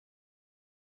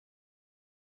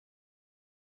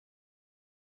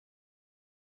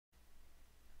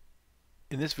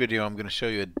In this video, I'm going to show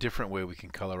you a different way we can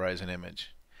colorize an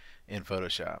image in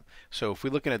Photoshop. So if we're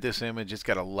looking at this image, it's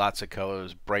got lots of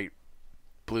colors, bright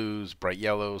blues, bright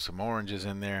yellows, some oranges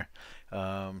in there.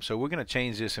 So we're going to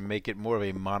change this and make it more of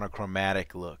a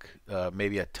monochromatic look,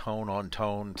 maybe a tone on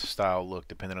tone style look,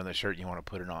 depending on the shirt you want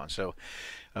to put it on. So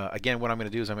again, what I'm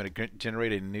going to do is I'm going to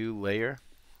generate a new layer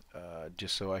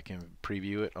just so I can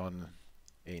preview it on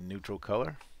a neutral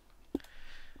color.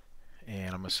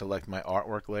 And I'm going to select my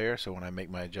artwork layer, so when I make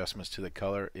my adjustments to the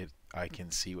color, I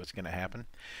can see what's going to happen.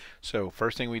 So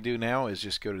first thing we do now is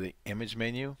just go to the image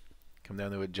menu, come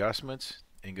down to adjustments,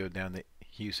 and go down to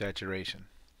hue saturation.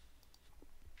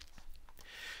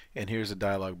 And here's the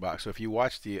dialog box. So if you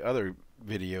watched the other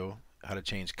video, how to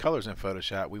change colors in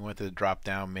Photoshop, we went to the drop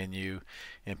down menu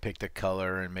and picked a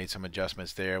color and made some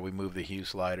adjustments there. We moved the hue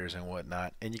sliders and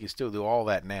whatnot, and you can still do all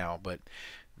that now, but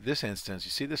this instance,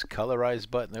 you see this colorize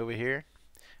button over here?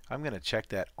 I'm going to check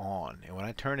that on, and when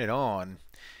I turn it on,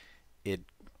 it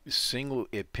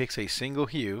picks a single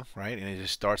hue, right, and it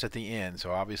just starts at the end.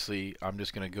 So obviously I'm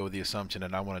just going to go with the assumption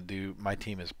that I want to do, my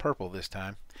team is purple this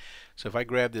time. So if I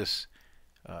grab this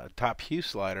top hue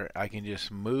slider, I can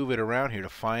just move it around here to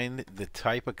find the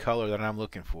type of color that I'm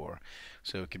looking for.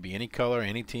 So it could be any color,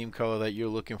 any team color that you're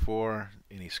looking for,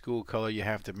 any school color you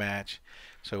have to match.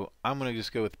 So I'm going to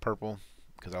just go with purple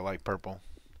because I like purple.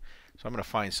 So I'm going to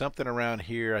find something around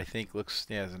here I think looks,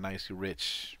 yeah, it's a nice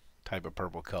rich type of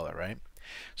purple color, right?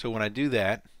 So when I do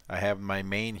that, I have my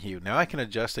main hue. Now I can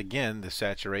adjust again the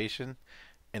saturation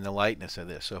and the lightness of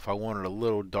this. So if I want it a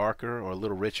little darker, or a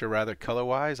little richer rather, color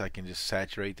wise, I can just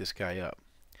saturate this guy up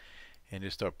and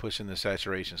just start pushing the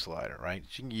saturation slider, right?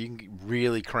 You can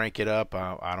really crank it up.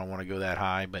 I don't want to go that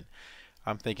high, but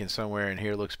I'm thinking somewhere in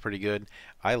here looks pretty good.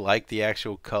 I like the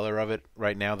actual color of it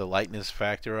right now, the lightness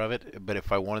factor of it, but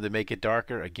if I wanted to make it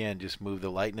darker, again, just move the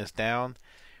lightness down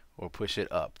or push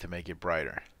it up to make it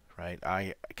brighter, right?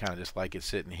 I kind of just like it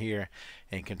sitting here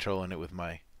and controlling it with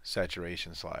my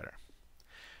saturation slider.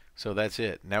 So that's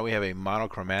it. Now we have a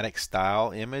monochromatic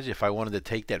style image. If I wanted to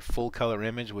take that full color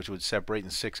image, which would separate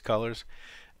in 6 colors,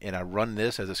 and I run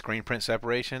this as a screen print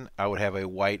separation, I would have a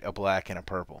white, a black, and a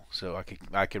purple. So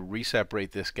I could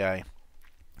re-separate this guy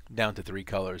down to 3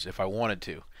 colors if I wanted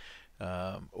to,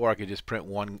 or I could just print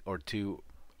 1 or 2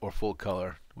 or full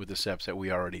color with the steps that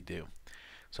we already do.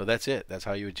 So that's it. That's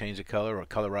how you would change the color or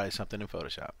colorize something in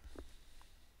Photoshop.